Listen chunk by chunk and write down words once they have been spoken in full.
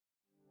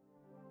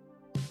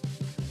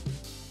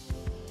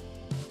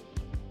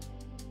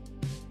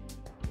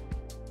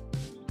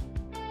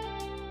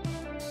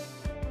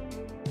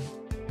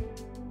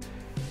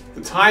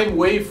The time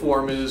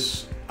waveform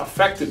is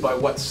affected by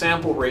what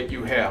sample rate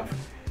you have.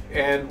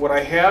 And what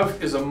I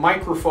have is a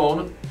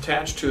microphone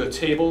attached to a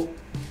table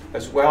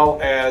as well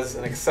as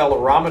an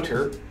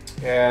accelerometer,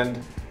 and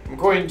I'm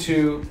going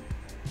to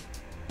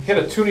hit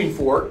a tuning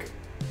fork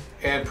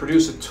and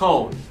produce a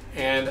tone.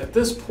 And at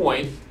this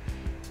point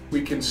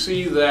we can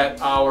see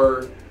that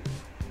our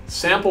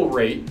sample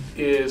rate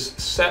is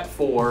set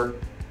for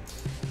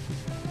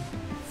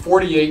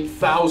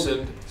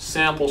 48,000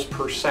 samples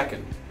per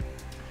second.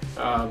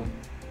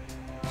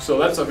 So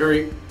that's a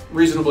very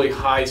reasonably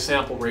high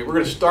sample rate. We're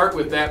going to start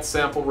with that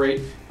sample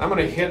rate. I'm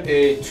going to hit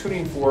a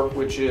tuning fork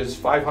which is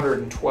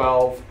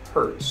 512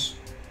 Hertz.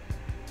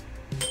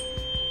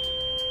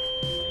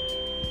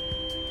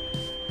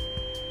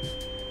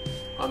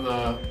 On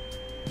the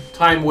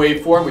time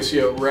waveform we see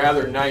a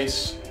rather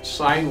nice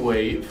sine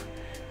wave,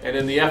 and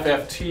in the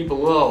FFT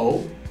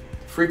below,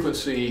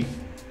 frequency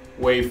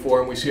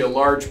waveform, we see a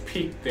large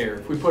peak there.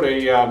 If we put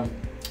a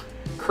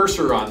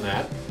cursor on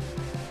that,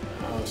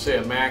 say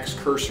a max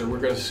cursor, we're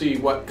going to see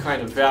what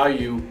kind of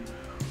value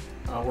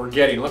we're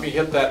getting. Let me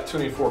hit that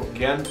tuning fork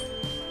again.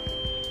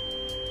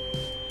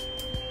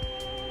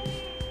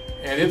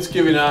 And it's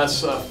giving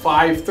us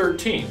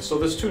 513. So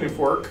this tuning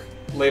fork,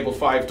 labeled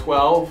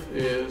 512,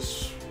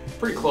 is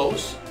pretty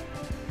close.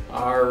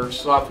 Our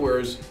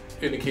software is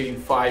indicating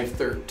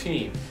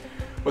 513.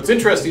 What's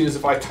interesting is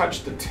if I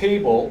touch the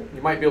table,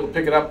 you might be able to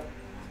pick it up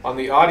on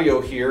the audio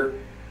here,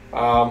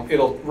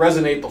 it'll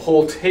resonate the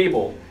whole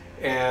table,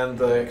 and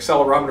the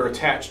accelerometer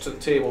attached to the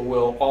table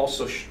will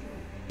also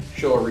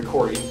show a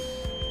recording.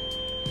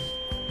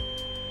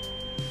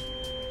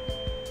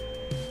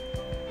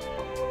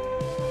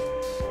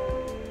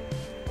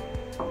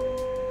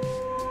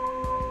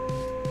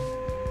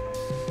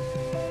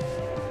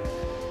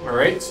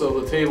 Alright,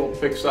 so the table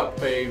picks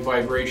up a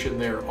vibration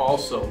there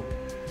also,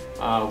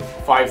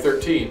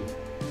 513.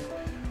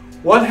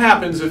 What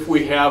happens if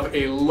we have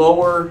a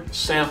lower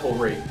sample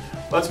rate?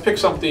 Let's pick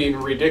something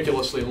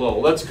ridiculously low.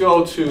 Let's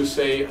go to,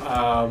 say,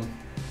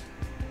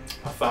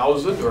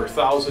 1,000 or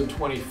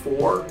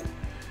 1,024.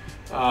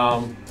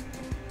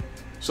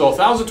 So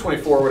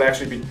 1,024 would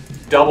actually be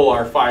double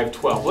our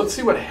 512. Let's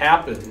see what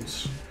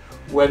happens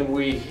when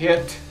we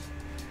hit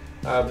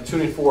the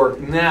tuning fork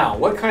now.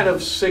 What kind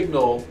of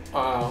signal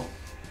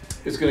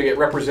is going to get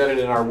represented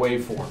in our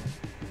waveform?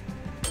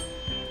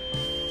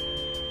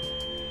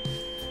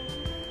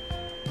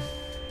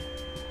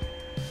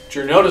 What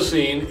you're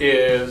noticing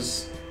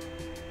is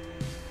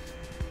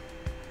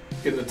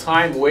in the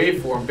time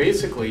waveform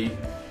basically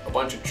a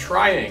bunch of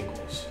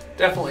triangles.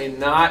 Definitely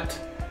not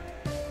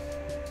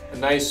a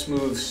nice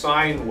smooth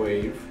sine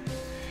wave.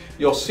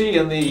 You'll see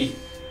in the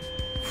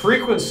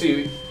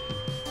frequency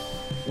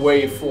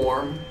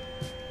waveform,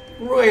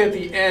 right at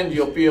the end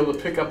you'll be able to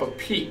pick up a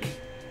peak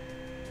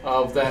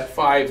of that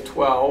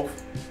 512.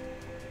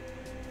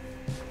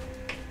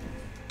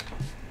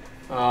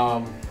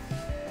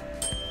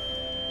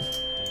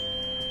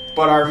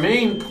 But our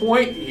main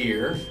point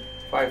here,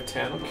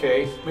 510,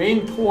 okay,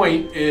 main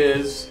point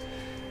is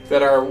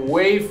that our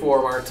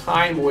waveform, our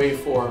time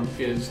waveform,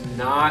 is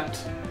not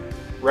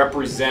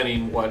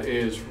representing what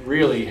is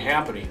really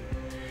happening.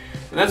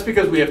 And that's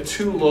because we have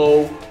too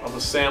low of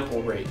a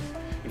sample rate.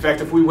 In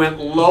fact, if we went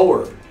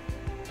lower,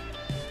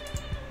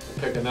 we'll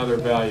pick another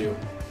value.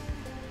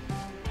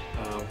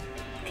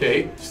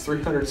 Okay, it's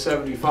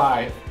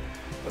 375.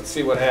 Let's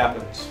see what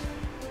happens.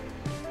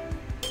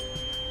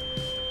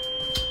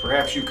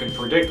 Perhaps you can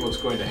predict what's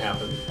going to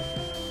happen.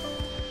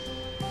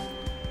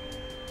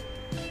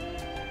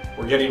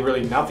 We're getting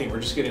really nothing.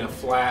 We're just getting a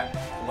flat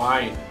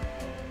line.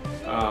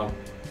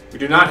 We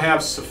do not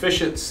have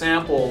sufficient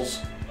samples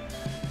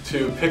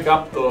to pick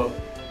up the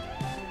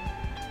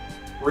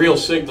real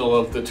signal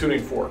of the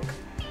tuning fork.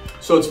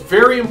 So it's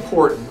very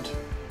important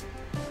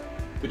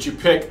that you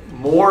pick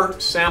more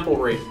sample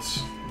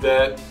rates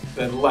than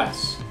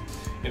less.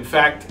 In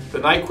fact, the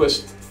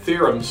Nyquist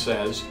theorem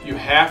says you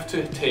have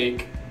to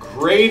take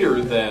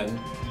greater than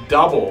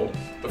double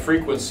the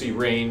frequency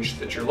range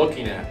that you're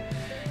looking at.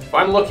 If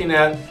I'm looking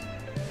at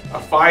a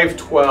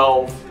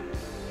 512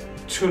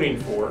 tuning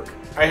fork,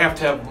 I have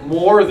to have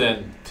more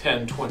than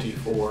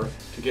 1024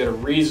 to get a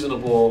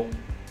reasonable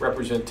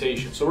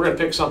representation. So we're going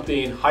to pick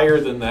something higher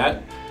than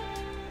that.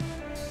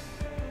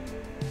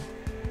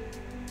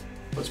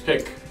 Let's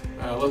pick,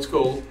 let's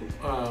go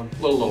a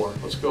little lower.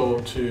 Let's go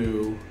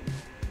to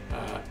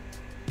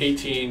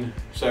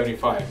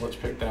 1875. Let's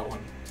pick that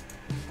one.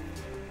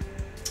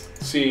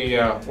 See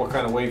what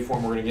kind of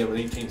waveform we're going to get with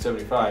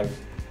 1875.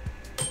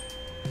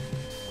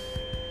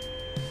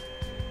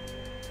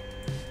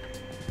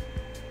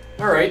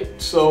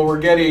 Alright, so we're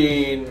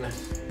getting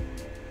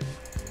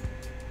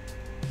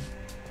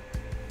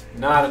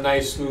not a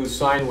nice smooth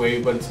sine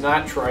wave, but it's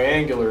not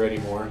triangular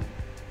anymore.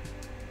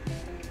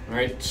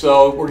 Alright,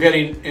 so we're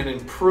getting an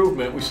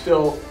improvement. We're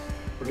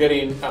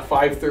getting a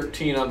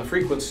 513 on the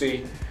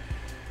frequency,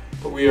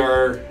 but we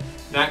are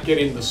not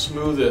getting the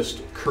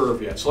smoothest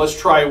curve yet. So let's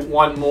try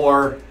one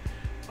more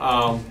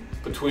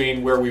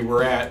between where we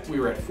were at. We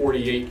were at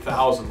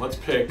 48,000. Let's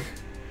pick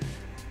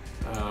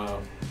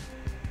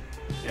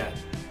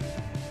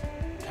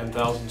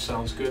 10,000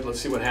 sounds good. Let's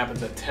see what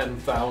happens at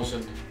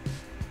 10,000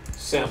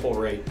 sample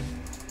rate.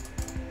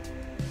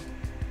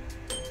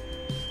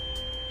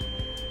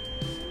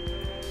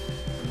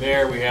 And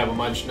there we have a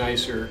much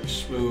nicer,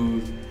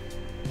 smooth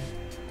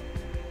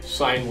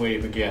sine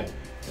wave again.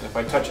 And if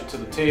I touch it to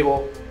the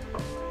table,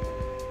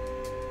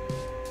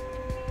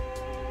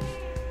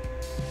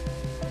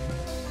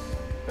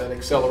 that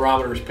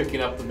accelerometer is picking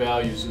up the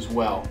values as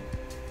well.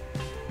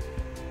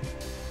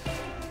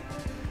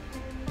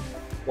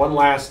 One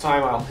last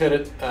time I'll hit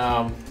it.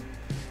 I'll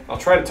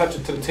try to touch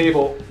it to the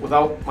table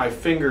without my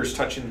fingers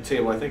touching the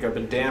table. I think I've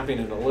been damping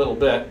it a little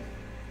bit.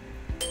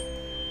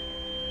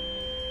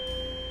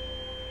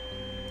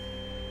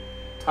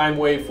 Time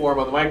waveform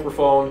on the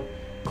microphone.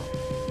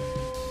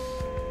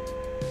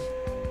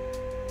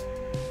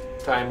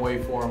 Time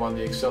waveform on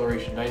the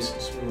acceleration, nice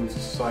and smooth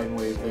sine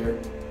wave there.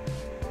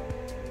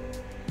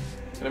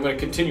 And I'm going to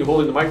continue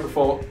holding the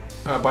microphone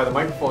by the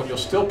microphone. You'll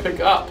still pick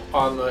up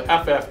on the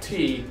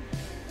FFT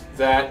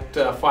that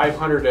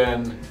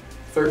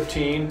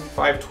 513,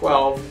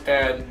 512,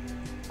 and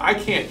I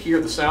can't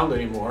hear the sound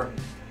anymore,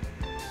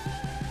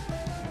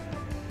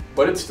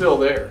 but it's still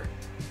there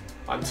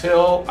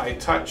until I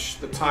touch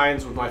the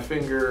tines with my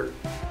finger,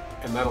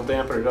 and that'll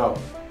dampen it out.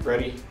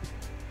 Ready,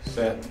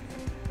 set,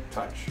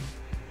 touch.